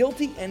stand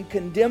guilty and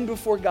condemned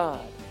before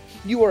God.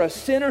 You are a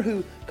sinner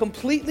who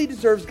completely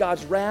deserves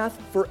God's wrath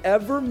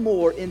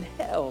forevermore in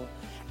hell.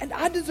 And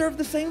I deserve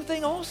the same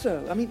thing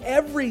also. I mean,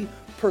 every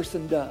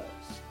person does.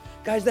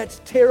 Guys,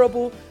 that's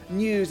terrible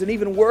news. And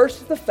even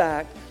worse is the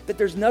fact that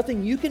there's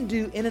nothing you can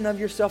do in and of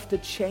yourself to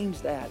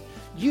change that.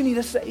 You need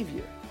a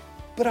Savior.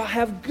 But I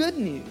have good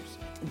news.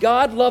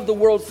 God loved the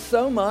world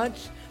so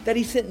much that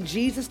He sent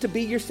Jesus to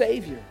be your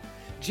Savior.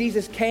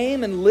 Jesus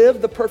came and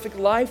lived the perfect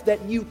life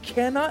that you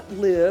cannot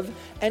live,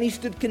 and He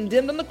stood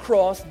condemned on the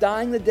cross,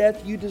 dying the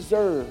death you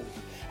deserve.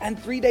 And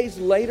 3 days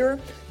later,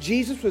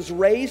 Jesus was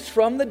raised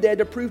from the dead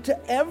to prove to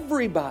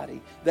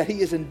everybody that He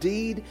is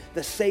indeed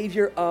the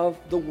Savior of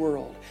the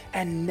world.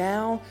 And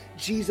now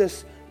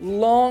Jesus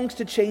longs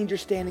to change your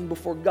standing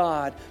before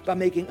God by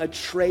making a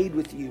trade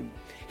with you.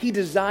 He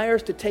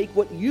desires to take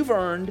what you've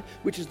earned,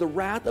 which is the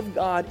wrath of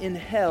God in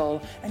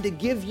hell, and to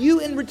give you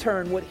in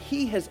return what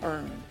He has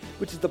earned,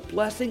 which is the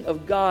blessing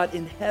of God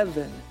in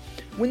heaven.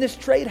 When this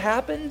trade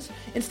happens,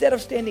 instead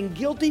of standing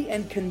guilty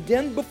and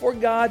condemned before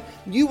God,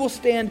 you will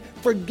stand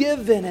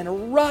forgiven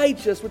and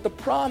righteous with the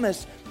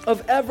promise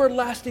of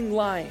everlasting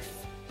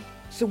life.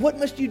 So what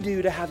must you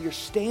do to have your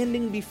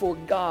standing before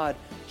God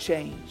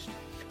changed?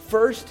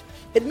 First,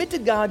 admit to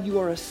God you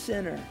are a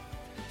sinner.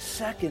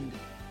 Second,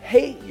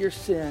 hate your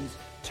sins.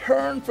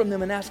 Turn from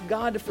them and ask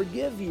God to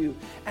forgive you.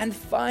 And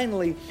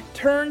finally,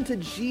 turn to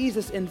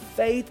Jesus in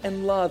faith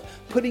and love,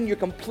 putting your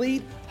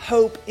complete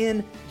hope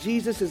in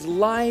Jesus'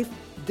 life,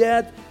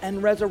 death,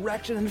 and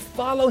resurrection, and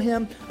follow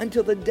Him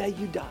until the day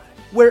you die.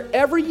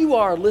 Wherever you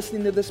are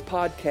listening to this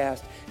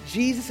podcast,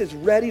 Jesus is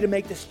ready to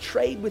make this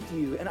trade with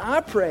you. And I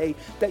pray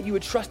that you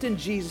would trust in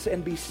Jesus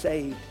and be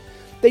saved.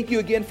 Thank you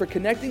again for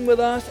connecting with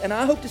us, and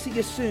I hope to see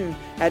you soon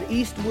at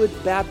Eastwood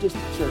Baptist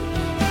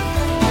Church.